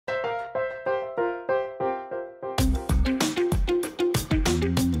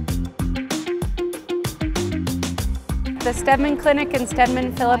The Steadman Clinic and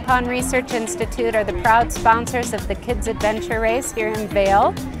Steadman Philippon Research Institute are the proud sponsors of the Kids Adventure Race here in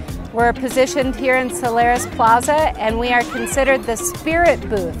Vail. We're positioned here in Solaris Plaza, and we are considered the spirit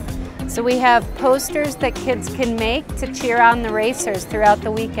booth. So we have posters that kids can make to cheer on the racers throughout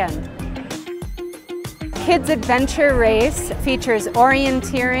the weekend. Kids Adventure Race features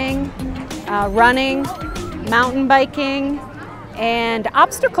orienteering, running, mountain biking, and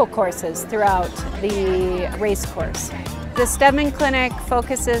obstacle courses throughout the race course. The Steadman Clinic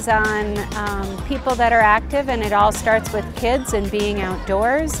focuses on people that are active, and it all starts with kids and being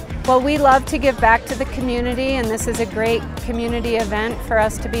outdoors. Well, we love to give back to the community, and this is a great community event for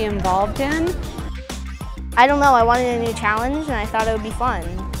us to be involved in. I don't know, I wanted a new challenge and I thought it would be fun.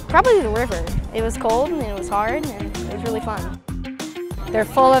 Probably the river. It was cold and it was hard and it was really fun. They're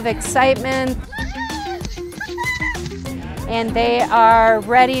full of excitement, and they are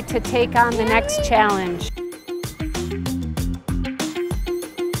ready to take on the next challenge.